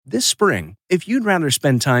This spring, if you'd rather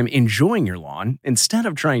spend time enjoying your lawn instead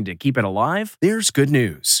of trying to keep it alive, there's good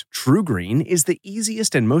news. TruGreen is the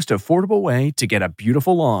easiest and most affordable way to get a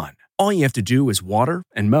beautiful lawn. All you have to do is water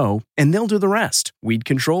and mow, and they'll do the rest. Weed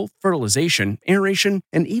control, fertilization, aeration,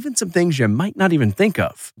 and even some things you might not even think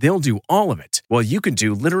of. They'll do all of it, while you can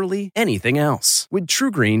do literally anything else. With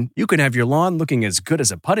TruGreen, you can have your lawn looking as good as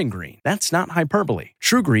a putting green. That's not hyperbole.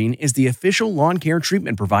 TruGreen is the official lawn care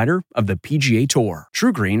treatment provider of the PGA Tour.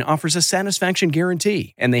 TruGreen offers a satisfaction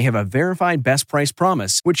guarantee, and they have a verified best price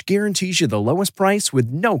promise, which guarantees you the lowest price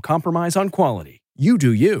with no compromise on quality. You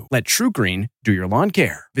do you. Let TruGreen do your lawn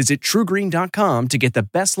care. Visit TruGreen.com to get the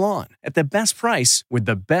best lawn at the best price with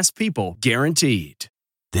the best people guaranteed.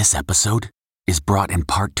 This episode is brought in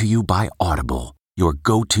part to you by Audible, your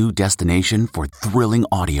go-to destination for thrilling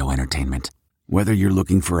audio entertainment. Whether you're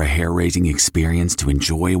looking for a hair-raising experience to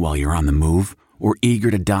enjoy while you're on the move or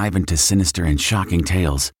eager to dive into sinister and shocking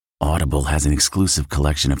tales, Audible has an exclusive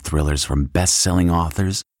collection of thrillers from best-selling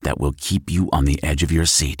authors that will keep you on the edge of your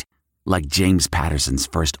seat. Like James Patterson's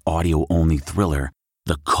first audio-only thriller,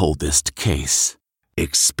 The Coldest Case.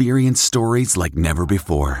 Experience stories like never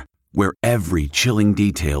before, where every chilling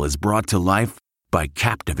detail is brought to life by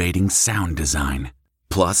captivating sound design.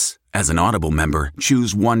 Plus, as an Audible member,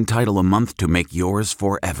 choose one title a month to make yours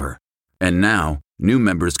forever. And now, new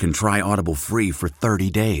members can try Audible free for 30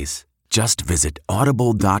 days. Just visit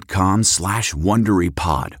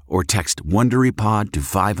audible.com/WonderyPod or text WonderyPod to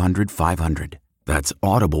 500-500. That's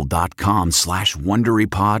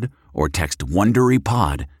audible.com/WonderyPod or text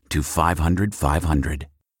WonderyPod to 500-500.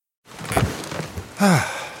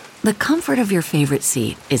 The comfort of your favorite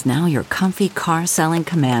seat is now your comfy car selling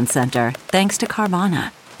command center, thanks to Carvana.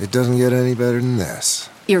 It doesn't get any better than this.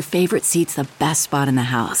 Your favorite seat's the best spot in the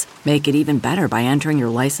house. Make it even better by entering your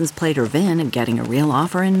license plate or VIN and getting a real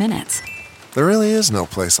offer in minutes. There really is no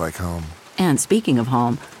place like home. And speaking of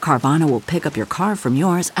home, Carvana will pick up your car from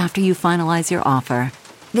yours after you finalize your offer.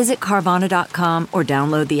 Visit Carvana.com or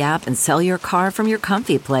download the app and sell your car from your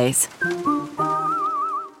comfy place.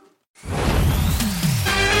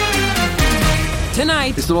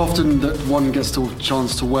 Tonight, it's not often that one gets the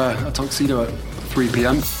chance to wear a tuxedo at 3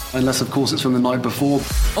 p.m, unless, of course, it's from the night before.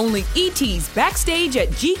 Only E.T.'s backstage at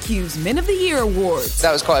GQ's Men of the Year Awards.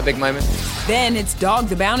 That was quite a big moment. Then it's Dog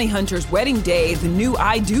the Bounty Hunter's wedding day, the new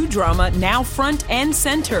I Do drama, now front and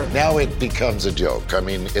center. Now it becomes a joke. I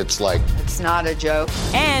mean, it's like... It's not a joke.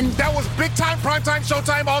 And... That was big time, prime time,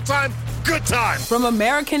 showtime, all time. Good time. From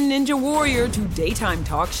American Ninja Warrior to daytime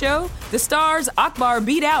talk show, the stars Akbar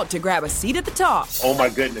beat out to grab a seat at the top. Oh my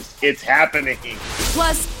goodness, it's happening.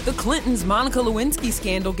 Plus, the Clintons' Monica Lewinsky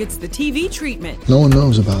scandal gets the TV treatment. No one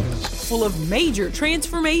knows about us. Full of major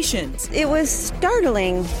transformations. It was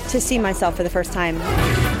startling to see myself for the first time.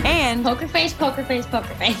 And poker face, poker face,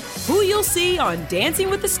 poker face. Who you'll see on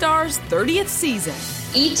Dancing with the Stars' 30th season.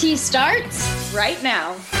 E.T. starts right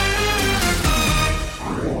now.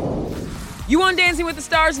 You want Dancing with the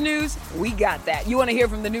Stars news? We got that. You want to hear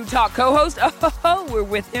from the new talk co-host? Oh, we're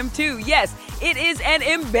with him too. Yes, it is an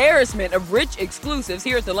embarrassment of rich exclusives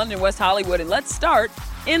here at the London West Hollywood. And let's start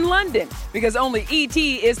in London, because only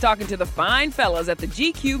E.T. is talking to the fine fellas at the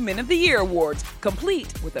GQ Men of the Year Awards,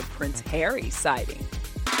 complete with a Prince Harry sighting.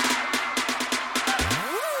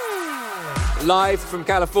 Live from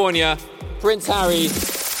California, Prince Harry.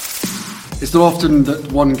 It's not often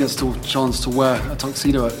that one gets the chance to wear a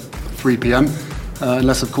tuxedo at 3 p.m,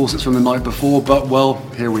 unless, of course, it's from the night before, but, well,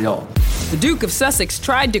 here we are. The Duke of Sussex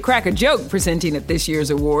tried to crack a joke presenting at this year's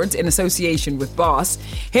awards in association with Boss.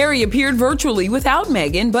 Harry appeared virtually without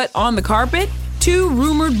Meghan, but on the carpet, two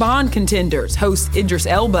rumored Bond contenders, host Idris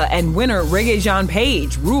Elba and winner Regé-Jean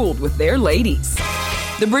Page, ruled with their ladies.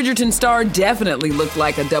 The Bridgerton star definitely looked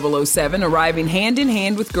like a 007, arriving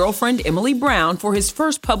hand-in-hand with girlfriend Emily Brown for his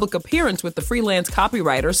first public appearance with the freelance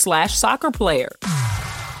copywriter/soccer player.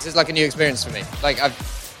 This is like a new experience for me. Like,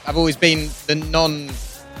 I've always been the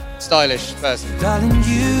non-stylish person.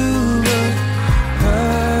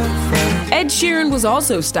 Ed Sheeran was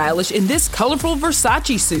also stylish in this colorful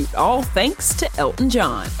Versace suit, all thanks to Elton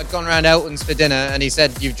John. I'd gone around Elton's for dinner and he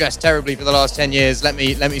said, "You've dressed terribly for the last 10 years, let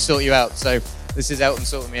me sort you out." So this is Elton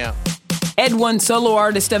sorting me out. Ed won Solo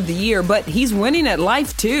Artist of the Year, but he's winning at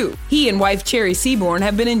life too. He and wife Cherry Seaborn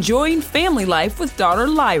have been enjoying family life with daughter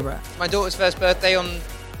Lyra. My daughter's first birthday on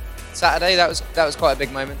Saturday, that was quite a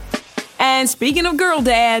big moment. And speaking of girl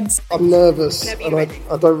dads, I'm nervous and I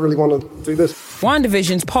don't really want to do this.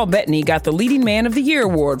 WandaVision's Paul Bettany got the Leading Man of the Year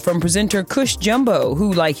award from presenter Cush Jumbo,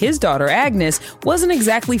 who, like his daughter Agnes, wasn't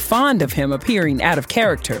exactly fond of him appearing out of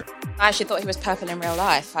character. I actually thought he was purple in real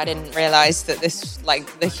life. I didn't realise that this,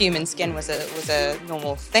 like, the human skin was a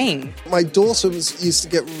normal thing. My daughter used to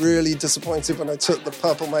get really disappointed when I took the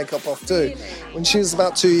purple makeup off too. When she was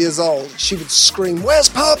about 2 years old, she would scream, "Where's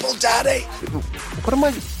purple, Daddy?" What am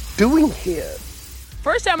I doing here?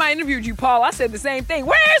 First time I interviewed you, Paul, I said the same thing.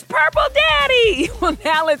 Where's Purple Daddy? Well,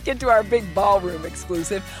 now let's get to our big ballroom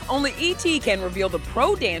exclusive. Only E.T. can reveal the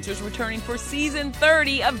pro dancers returning for season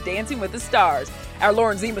 30 of Dancing with the Stars. Our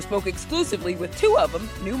Lauren Zima spoke exclusively with two of them,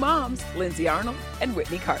 new moms, Lindsay Arnold and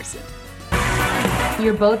Whitney Carson.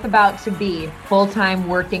 You're both about to be full-time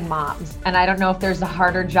working moms, and I don't know if there's a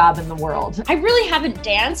harder job in the world. I really haven't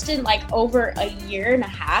danced in like over a year and a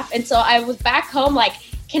half, and so I was back home like,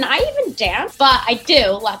 can I even dance? But I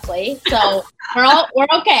do, luckily, so we're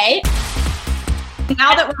okay.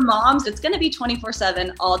 Now that we're moms, it's going to be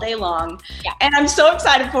 24/7 all day long. Yeah. And I'm so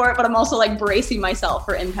excited for it, but I'm also like bracing myself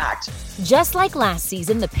for impact. Just like last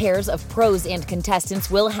season, the pairs of pros and contestants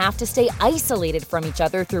will have to stay isolated from each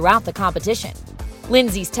other throughout the competition.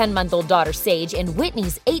 Lindsay's 10-month-old daughter Sage and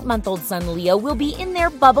Whitney's 8-month-old son Leo will be in their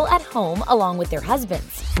bubble at home along with their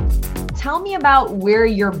husbands. Tell me about where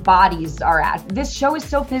your bodies are at. This show is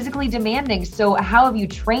so physically demanding, so how have you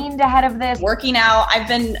trained ahead of this? Working out, I've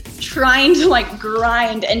been trying to like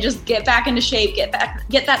grind and just get back into shape, get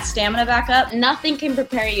that stamina back up. Nothing can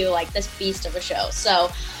prepare you like this beast of a show.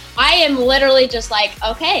 So I am literally just like,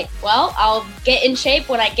 okay, well, I'll get in shape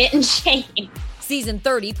when I get in shape. Season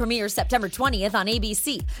 30 premieres September 20th on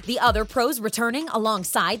ABC. The other pros returning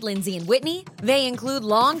alongside Lindsay and Whitney, they include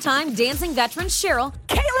longtime dancing veterans Cheryl,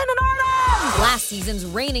 Caitlin, and Artem! Last season's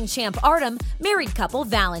reigning champ Artem, married couple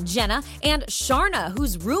Val and Jenna, and Sharna,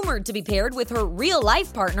 who's rumored to be paired with her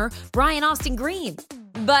real-life partner, Brian Austin Green.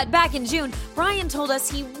 But back in June, Brian told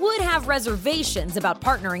us he would have reservations about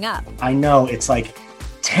partnering up. I know it's like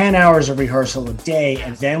 10 hours of rehearsal a day,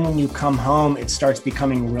 and then when you come home, it starts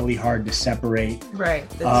becoming really hard to separate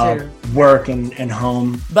work and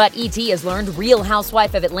home. But E.T. has learned Real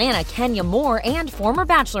Housewife of Atlanta Kenya Moore and former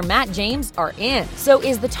Bachelor Matt James are in. So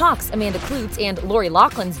is the Talks Amanda Klutz and Lori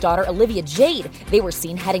Loughlin's daughter Olivia Jade. They were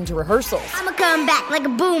seen heading to rehearsals. I'ma come back like a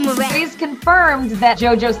boomerang. She's confirmed that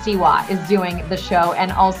JoJo Siwa is doing the show,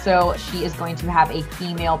 and also she is going to have a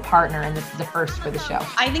female partner, and this is a first for the show.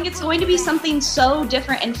 I think it's going to be something so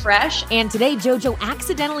different and fresh. And today, JoJo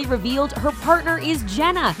accidentally revealed her partner is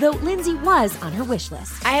Jenna, though Lindsay was on her wish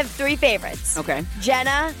list. I have 3 favorites. Okay.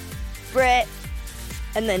 Jenna, Britt,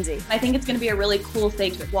 and Lindsay. I think it's going to be a really cool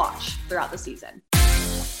thing to watch throughout the season.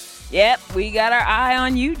 Yep, we got our eye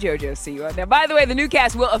on you, JoJo Siwa. Now, by the way, the new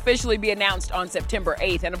cast will officially be announced on September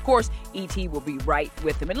 8th, and of course, E.T. will be right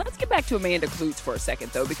with them. And let's get back to Amanda Klutz for a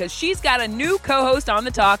second, though, because she's got a new co-host on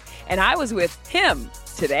The Talk, and I was with him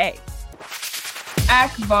today.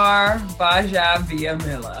 Akbar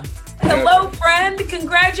Gbajabiamila. Hello, friend.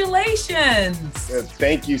 Congratulations.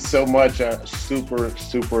 Thank you so much. Super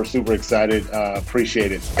excited.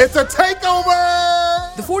 Appreciate it. It's a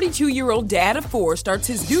takeover! The 42-year-old dad of 4 starts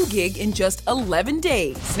his new gig in just 11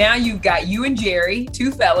 days. Now you've got you and Jerry,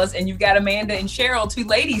 2 fellas, and you've got Amanda and Cheryl, 2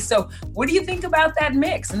 ladies. So what do you think about that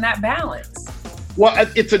mix and that balance? Well,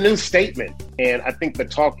 it's a new statement, and I think The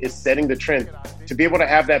Talk is setting the trend. To be able to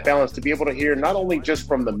have that balance, to be able to hear not only just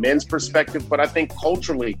from the men's perspective, but I think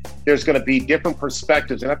culturally there's going to be different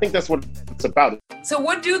perspectives, and I think that's what it's about. So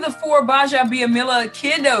what do the 4 Gbajabiamila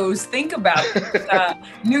kiddos think about this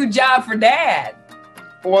new job for dad?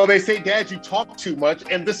 Well, they say, Dad, you talk too much,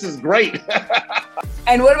 and this is great.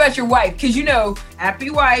 And what about your wife? Because, you know,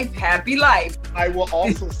 happy wife, happy life. I will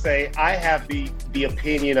also say I have the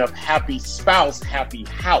opinion of happy spouse, happy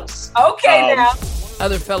house. Okay, now.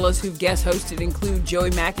 Other fellows who've guest hosted include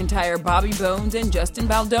Joey McIntyre, Bobby Bones, and Justin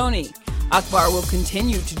Baldoni. Akbar will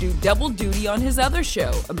continue to do double duty on his other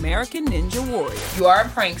show, American Ninja Warrior. You are a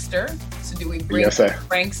prankster, so do we bring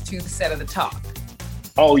pranks to the set of The Talk?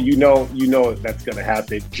 Oh, you know that's going to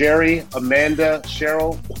happen. Jerry, Amanda,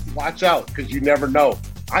 Cheryl, watch out, because you never know.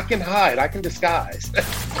 I can hide. I can disguise.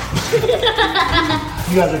 You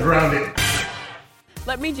guys are grounded.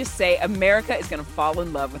 Let me just say, America is going to fall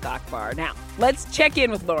in love with Akbar. Now, let's check in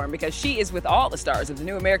with Lauren, because she is with all the stars of the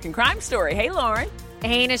new American Crime Story. Hey, Lauren.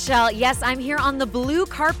 Hey, Nichelle. Yes, I'm here on the blue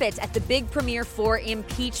carpet at the big premiere for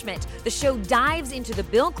Impeachment. The show dives into the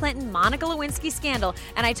Bill Clinton-Monica Lewinsky scandal,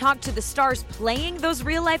 and I talked to the stars playing those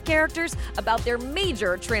real-life characters about their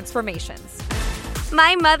major transformations.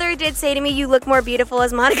 My mother did say to me, you look more beautiful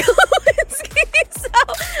as Monica Lewinsky. So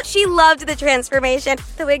she loved the transformation.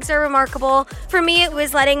 The wigs are remarkable. For me, it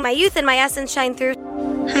was letting my youth and my essence shine through.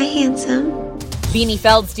 Hi, handsome. Beanie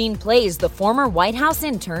Feldstein plays the former White House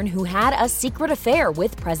intern who had a secret affair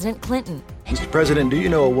with President Clinton. Mr. President, do you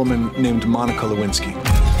know a woman named Monica Lewinsky?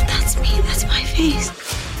 That's me. That's my face.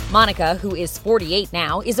 Monica, who is 48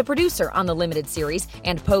 now, is a producer on the limited series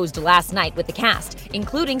and posed last night with the cast,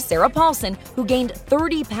 including Sarah Paulson, who gained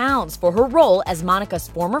 30 pounds for her role as Monica's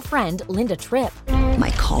former friend, Linda Tripp.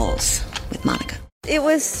 My calls with Monica. It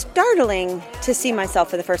was startling to see myself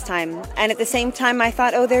for the first time. And at the same time, I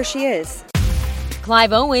thought, oh, there she is.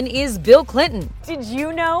 Clive Owen is Bill Clinton. Did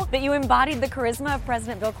you know that you embodied the charisma of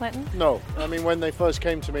President Bill Clinton? No. I mean, when they first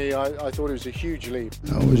came to me, I thought it was a huge leap.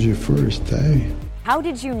 How was your first day? How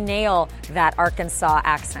did you nail that Arkansas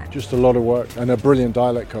accent? Just a lot of work and a brilliant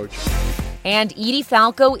dialect coach. And Edie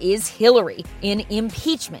Falco is Hillary in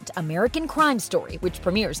Impeachment, American Crime Story, which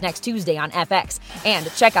premieres next Tuesday on FX.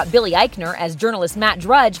 And check out Billy Eichner as journalist Matt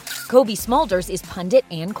Drudge. Kobe Smulders is pundit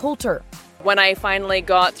Ann Coulter. When I finally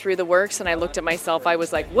got through the works and I looked at myself, I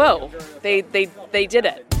was like, whoa, they did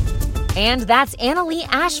it. And that's Annalee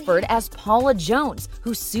Ashford as Paula Jones,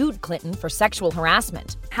 who sued Clinton for sexual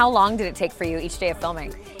harassment. How long did it take for you each day of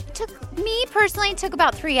filming? Me personally, it took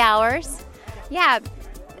about 3 hours. Yeah,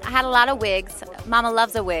 I had a lot of wigs. Mama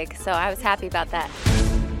loves a wig, so I was happy about that.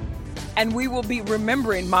 And we will be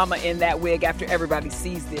remembering Mama in that wig after everybody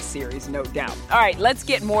sees this series, no doubt. All right, let's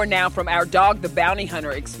get more now from our Dog the Bounty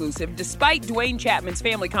Hunter exclusive. Despite Dwayne Chapman's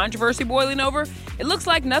family controversy boiling over, it looks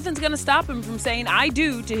like nothing's going to stop him from saying I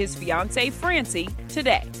do to his fiancée, Francie,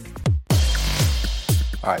 today.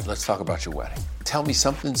 All right, let's talk about your wedding. Tell me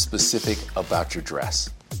something specific about your dress.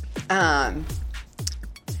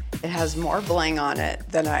 It has more bling on it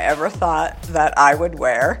than I ever thought that I would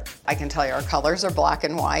wear. I can tell you our colors are black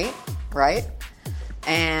and white, right?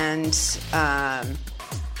 And sounds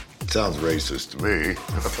racist to me.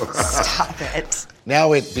 Stop it.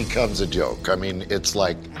 Now it becomes a joke. I mean, it's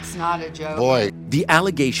like... It's not a joke. Boy. The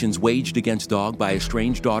allegations waged against Dog by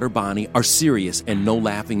estranged daughter Bonnie are serious and no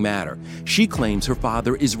laughing matter. She claims her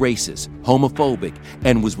father is racist, homophobic,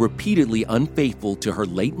 and was repeatedly unfaithful to her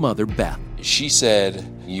late mother, Beth. She said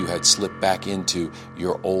you had slipped back into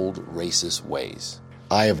your old racist ways.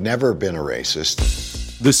 I have never been a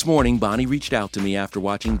racist. This morning, Bonnie reached out to me after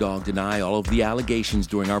watching Dog deny all of the allegations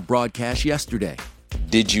during our broadcast yesterday.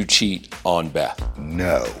 Did you cheat on Beth?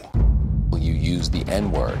 No. You used the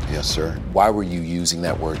N-word. Yes, sir. Why were you using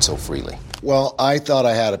that word so freely? Well, I thought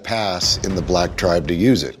I had a pass in the black tribe to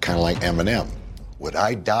use it, kind of like Eminem. Would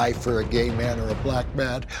I die for a gay man or a black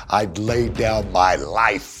man? I'd lay down my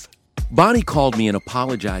life. Bonnie called me and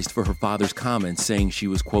apologized for her father's comments, saying she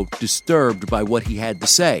was, quote, disturbed by what he had to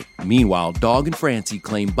say. Meanwhile, Dog and Francie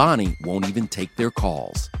claim Bonnie won't even take their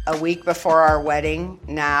calls. A week before our wedding,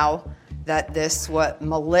 now that this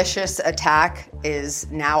malicious attack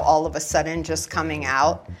is now all of a sudden just coming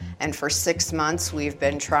out, and for 6 months we've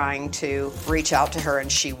been trying to reach out to her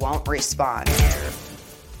and she won't respond.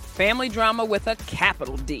 Family drama with a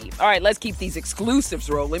capital D. All right, let's keep these exclusives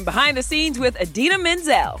rolling. Behind the scenes with Idina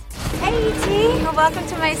Menzel. Hey, E.T. Welcome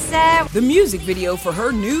to my set. The music video for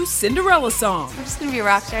her new Cinderella song. We're just gonna be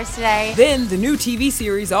rock stars today. Then the new TV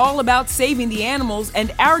series all about saving the animals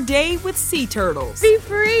and our day with sea turtles. Be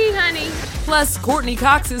free, honey. Plus, Courtney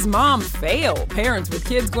Cox's mom, Fail. Parents with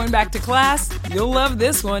kids going back to class. You'll love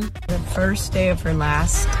this one. The first day of her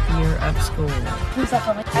last year of school.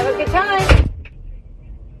 Have a good time.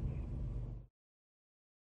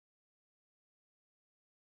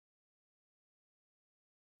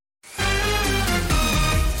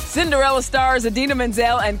 Cinderella stars Idina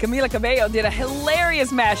Menzel and Camila Cabello did a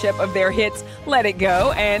hilarious mashup of their hits Let It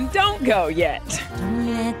Go and Don't Go Yet. Don't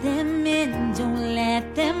let them in, don't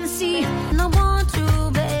let them see. No want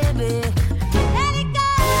to, baby. Let it go,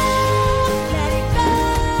 let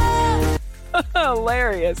it go.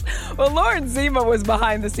 Hilarious. Well, Lauren Zima was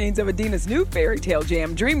behind the scenes of Idina's new fairy tale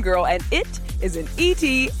jam, Dreamgirl, and it is an ET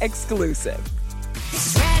exclusive.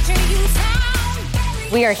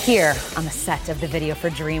 We are here on the set of the video for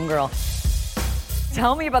Dreamgirl.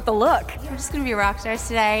 Tell me about the look. We're just gonna be rock stars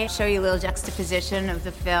today, show you a little juxtaposition of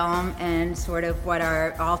the film and sort of what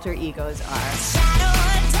our alter egos are.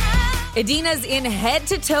 Idina's in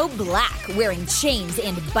head-to-toe black, wearing chains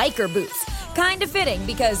and biker boots. Kind of fitting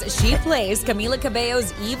because she plays Camila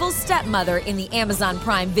Cabello's evil stepmother in the Amazon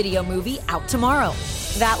Prime Video movie out tomorrow.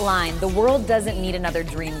 That line, the world doesn't need another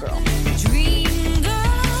Dreamgirl.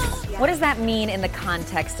 What does that mean in the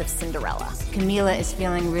context of Cinderella? Camila is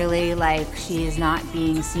feeling really like she is not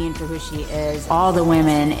being seen for who she is. All the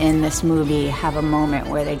women in this movie have a moment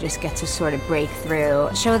where they just get to sort of break through,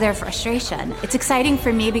 show their frustration. It's exciting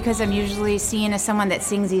for me because I'm usually seen as someone that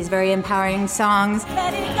sings these very empowering songs.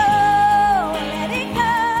 Let it go, let it go.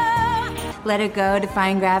 Let It Go,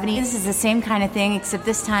 Defying Gravity. This is the same kind of thing, except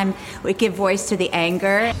this time we give voice to the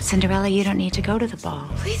anger. Cinderella, you don't need to go to the ball.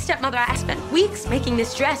 Please, stepmother, I spent weeks making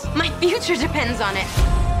this dress. My future depends on it.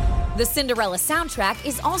 The Cinderella soundtrack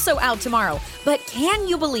is also out tomorrow. But can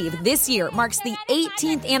you believe this year marks the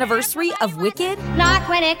 18th anniversary of Wicked? Not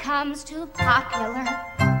when it comes to popular.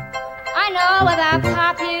 I know about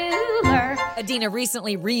popular. Adina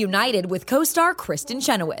recently reunited with co-star Kristen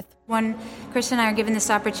Chenoweth. When Chris and I are given this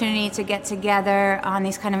opportunity to get together on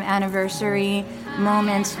these kind of anniversary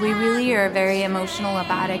moments, we really are very emotional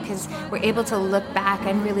about it because we're able to look back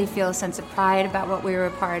and really feel a sense of pride about what we were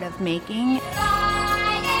a part of making.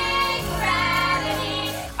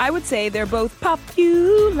 I would say they're both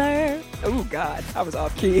popular. Oh, God, I was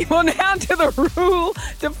off key. Well, now to the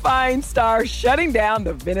rule-defying star shutting down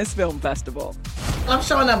the Venice Film Festival. I'm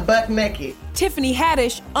showing up butt naked. Tiffany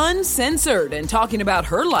Haddish, uncensored and talking about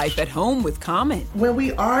her life at home with Common. When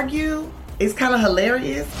we argue, it's kind of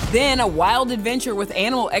hilarious. Then a wild adventure with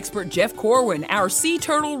animal expert Jeff Corwin, our sea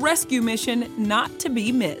turtle rescue mission not to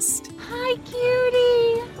be missed. Hi,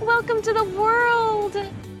 cutie. Welcome to the world.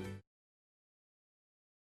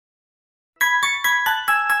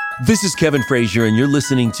 This is Kevin Frazier, and you're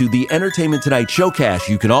listening to the Entertainment Tonight Showcast.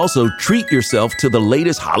 You can also treat yourself to the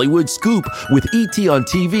latest Hollywood scoop with ET on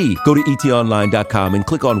TV. Go to etonline.com and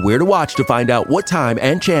click on where to watch to find out what time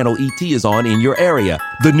and channel ET is on in your area.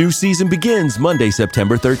 The new season begins Monday,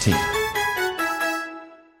 September 13th.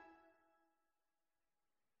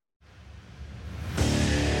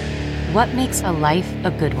 What makes a life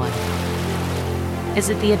a good one? Is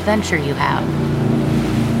it the adventure you have?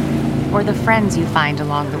 Or the friends you find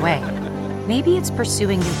along the way? Maybe it's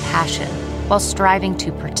pursuing your passion while striving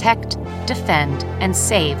to protect, defend, and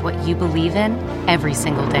save what you believe in every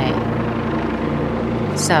single day.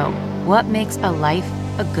 So, what makes a life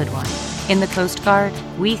a good one? In the Coast Guard,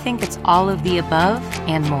 we think it's all of the above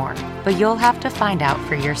and more, but you'll have to find out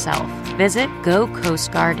for yourself. Visit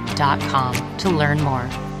gocoastguard.com to learn more.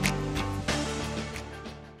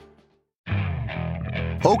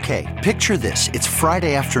 Okay, picture this. It's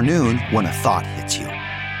Friday afternoon when a thought hits you.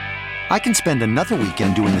 I can spend another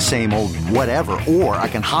weekend doing the same old whatever, or I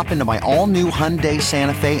can hop into my all-new Hyundai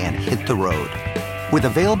Santa Fe and hit the road. With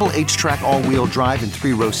available H-Track all-wheel drive and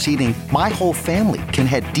 3-row seating, my whole family can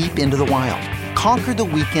head deep into the wild. Conquer the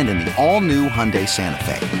weekend in the all-new Hyundai Santa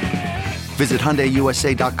Fe. Visit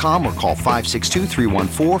HyundaiUSA.com or call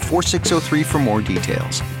 562-314-4603 for more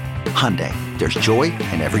details. Hyundai, there's joy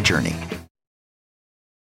in every journey.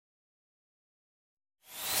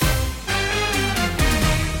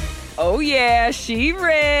 Oh yeah, she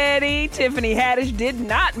ready. Tiffany Haddish did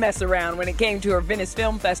not mess around when it came to her Venice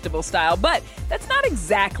Film Festival style, but that's not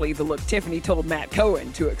exactly the look Tiffany told Matt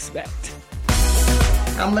Cohen to expect.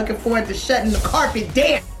 I'm looking forward to shutting the carpet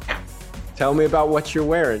down. Tell me about what you're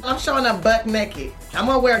wearing. I'm showing up butt naked. I'm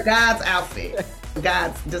gonna wear God's outfit,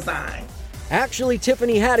 God's design. Actually,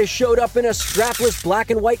 Tiffany Haddish showed up in a strapless black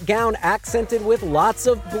and white gown accented with lots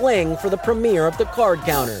of bling for the premiere of The Card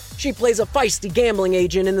Counter. She plays a feisty gambling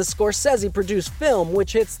agent in the Scorsese-produced film,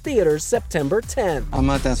 which hits theaters September 10th. I'm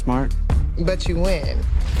not that smart. But you win.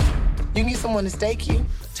 You need someone to stake you.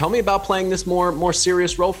 Tell me about playing this more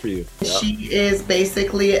serious role for you. She is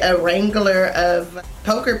basically a wrangler of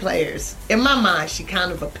poker players. In my mind, she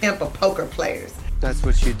kind of a pimp of poker players. That's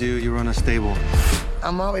what you do. You run a stable.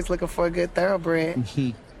 I'm always looking for a good thoroughbred.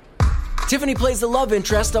 Tiffany plays the love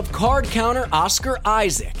interest of card counter Oscar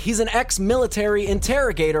Isaac. He's an ex-military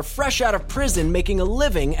interrogator fresh out of prison making a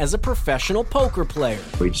living as a professional poker player.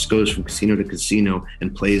 He just goes from casino to casino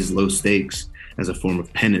and plays low stakes as a form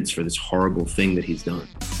of penance for this horrible thing that he's done.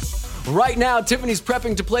 Right now, Tiffany's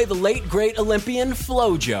prepping to play the late, great Olympian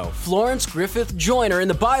FloJo, Florence Griffith Joyner, in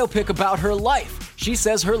the biopic about her life. She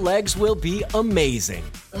says her legs will be amazing.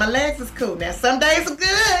 My legs is cool. Now, some days are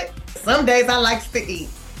good. Some days I like to eat.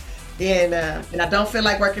 And I don't feel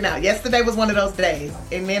like working out. Yesterday was one of those days.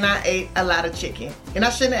 And then I ate a lot of chicken. And I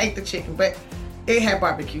shouldn't have ate the chicken, but it had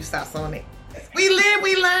barbecue sauce on it. We live,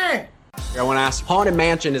 we learn. I want to ask, Haunted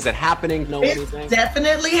Mansion, is it happening? Know anything? It's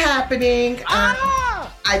definitely happening.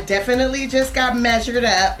 I definitely just got measured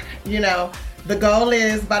up. You know, the goal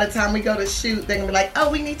is by the time we go to shoot, they're going to be like,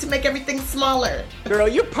 oh, we need to make everything smaller. Girl,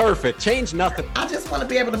 you're perfect. Change nothing. I just want to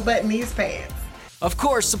be able to button these pants. Of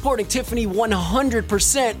course, supporting Tiffany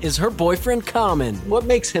 100% is her boyfriend, Common. What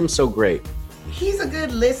makes him so great? He's a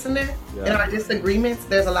good listener. In our disagreements,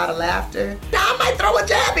 there's a lot of laughter. Now, I might throw a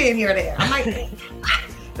jab in here or there. I might a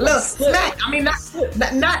little smack. I mean,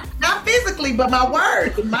 not physically, but my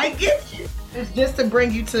words might get you. It's just to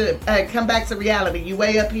bring you to come back to reality. You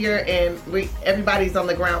way up here, and everybody's on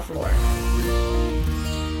the ground floor.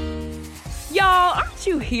 Y'all, aren't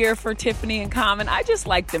you here for Tiffany and Common? I just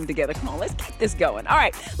like them together. Come on, let's keep this going. All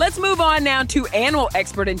right, let's move on now to animal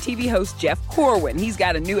expert and TV host Jeff Corwin. He's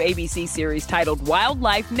got a new ABC series titled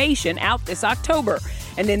Wildlife Nation out this October.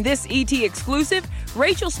 And in this ET exclusive,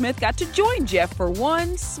 Rachel Smith got to join Jeff for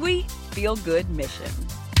one sweet feel-good mission.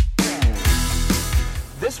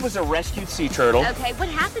 This was a rescued sea turtle. Okay, what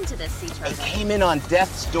happened to this sea turtle? It came in on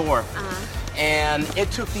death's door. And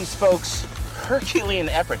it took these folks Herculean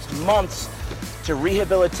efforts, months, to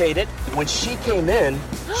rehabilitate it. When she came in,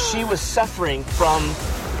 she was suffering from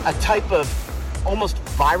a type of almost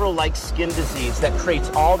viral-like skin disease that creates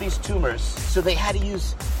all these tumors. So they had to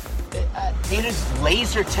use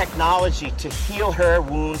laser technology to heal her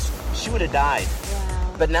wounds. She would have died.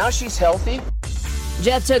 Wow. But now she's healthy.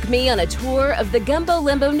 Jeff took me on a tour of the Gumbo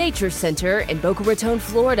Limbo Nature Center in Boca Raton,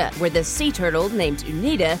 Florida, where the sea turtle named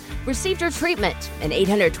Unita received her treatment, and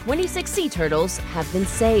 826 sea turtles have been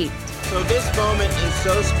saved. So this moment is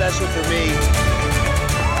so special for me.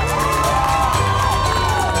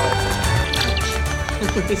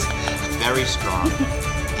 It's very strong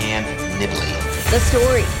and nibbly. The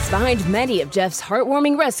stories behind many of Jeff's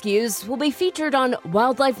heartwarming rescues will be featured on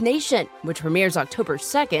Wildlife Nation, which premieres October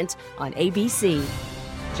 2nd on ABC.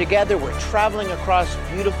 Together, we're traveling across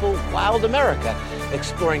beautiful, wild America,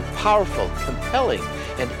 exploring powerful, compelling,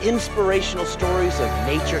 and inspirational stories of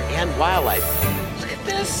nature and wildlife. Look at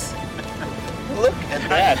this. Look at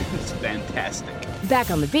that. It's fantastic. Back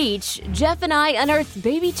on the beach, Jeff and I unearthed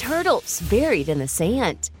baby turtles buried in the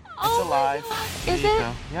sand. It's alive. Is There you it?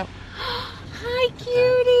 go. Yep. Hi,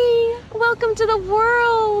 cutie. Welcome to the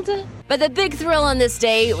world. But the big thrill on this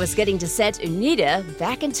day was getting to set Unita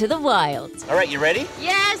back into the wild. All right, you ready?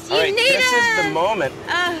 Yes, All right, Unita! this is the moment.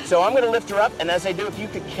 So I'm going to lift her up, and as I do, if you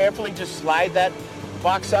could carefully just slide that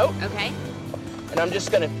box out. Okay. And I'm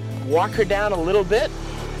just going to walk her down a little bit.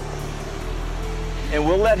 And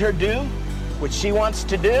we'll let her do what she wants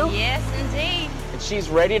to do. Yes, indeed. And she's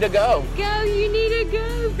ready to go. Go, Unita,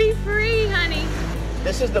 go. Be free, honey.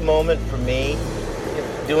 This is the moment for me,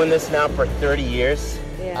 doing this now for 30 years.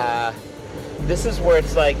 Yeah. This is where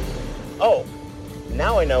it's like, oh,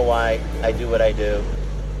 now I know why I do what I do.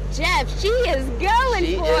 Jeff, she is going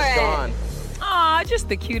She for is it. gone. Aw, just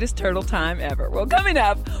the cutest turtle time ever. Well, coming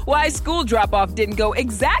up, why school drop-off didn't go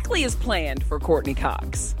exactly as planned for Courtney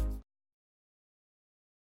Cox.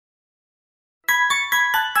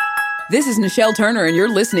 This is Nichelle Turner, and you're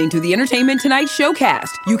listening to the Entertainment Tonight Showcast.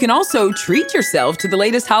 You can also treat yourself to the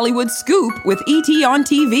latest Hollywood scoop with ET on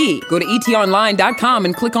TV. Go to etonline.com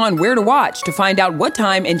and click on Where to Watch to find out what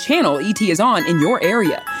time and channel ET is on in your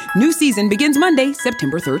area. New season begins Monday,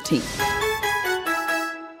 September 13th.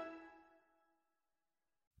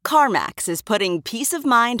 CarMax is putting peace of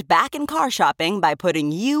mind back in car shopping by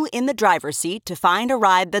putting you in the driver's seat to find a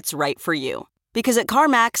ride that's right for you. Because at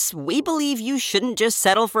CarMax, we believe you shouldn't just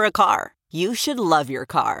settle for a car. You should love your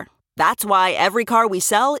car. That's why every car we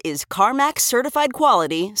sell is CarMax certified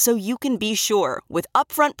quality, so you can be sure with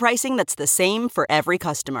upfront pricing that's the same for every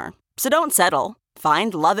customer. So don't settle.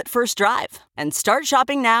 Find love at first drive and start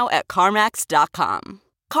shopping now at CarMax.com.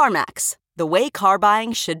 CarMax, the way car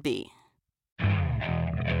buying should be.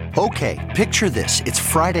 Okay, picture this. It's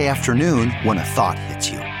Friday afternoon when a thought hits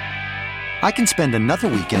you. I can spend another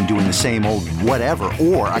weekend doing the same old whatever,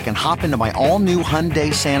 or I can hop into my all-new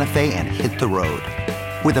Hyundai Santa Fe and hit the road.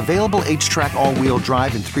 With available H-Track all-wheel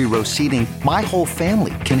drive and 3-row seating, my whole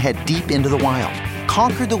family can head deep into the wild.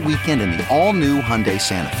 Conquer the weekend in the all-new Hyundai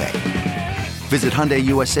Santa Fe. Visit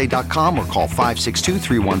HyundaiUSA.com or call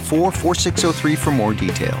 562-314-4603 for more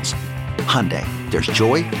details. Hyundai, there's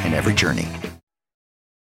joy in every journey.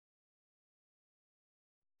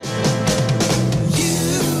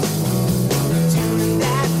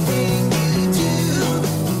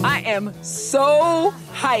 I am so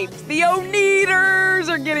hyped. The Oneaters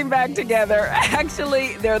are getting back together.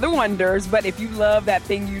 Actually, they're the Wonders, but if you love That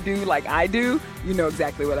Thing You Do like I do, you know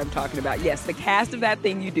exactly what I'm talking about. Yes, the cast of That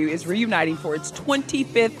Thing You Do is reuniting for its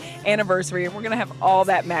 25th anniversary, and we're going to have all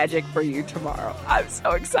that magic for you tomorrow. I'm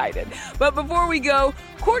so excited. But before we go,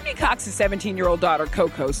 Courtney Cox's 17-year-old daughter,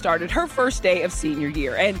 Coco, started her first day of senior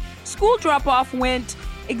year, and school drop-off went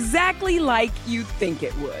exactly like you'd think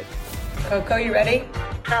it would. Coco, you ready?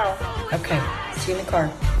 No. Okay. See you in the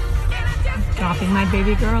car. dropping my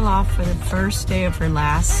baby girl off for the first day of her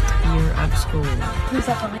last year of school. Who's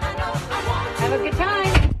up on it? Have a good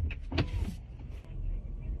time.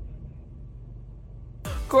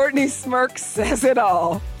 Courtney Smirk says it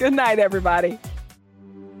all. Good night, everybody.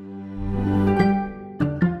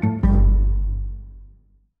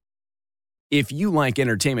 If you like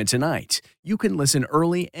Entertainment Tonight, you can listen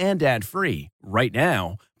early and ad-free right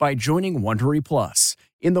now by joining Wondery Plus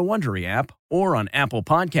in the Wondery app or on Apple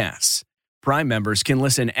Podcasts. Prime members can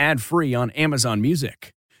listen ad-free on Amazon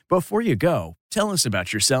Music. Before you go, tell us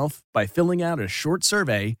about yourself by filling out a short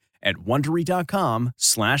survey at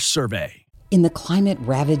Wondery.com/survey. In the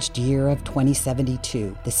climate-ravaged year of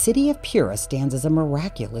 2072, the city of Pura stands as a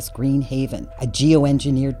miraculous green haven, a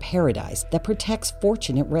geoengineered paradise that protects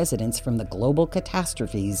fortunate residents from the global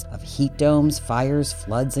catastrophes of heat domes, fires,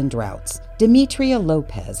 floods, and droughts. Demetria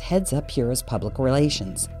Lopez heads up Pura's public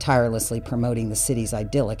relations, tirelessly promoting the city's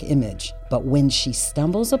idyllic image. But when she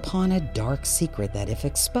stumbles upon a dark secret that, if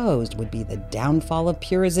exposed, would be the downfall of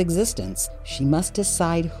Pura's existence, she must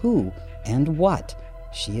decide who and what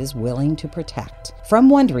she is willing to protect. From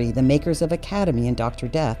Wondery, the makers of Academy and Dr.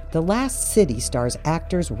 Death, The Last City stars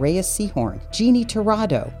actors Reyes Sehorn, Jeannie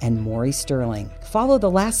Torrado, and Maury Sterling. Follow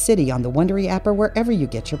The Last City on the Wondery app or wherever you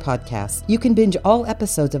get your podcasts. You can binge all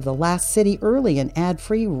episodes of The Last City early and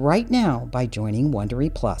ad-free right now by joining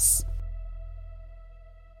Wondery Plus.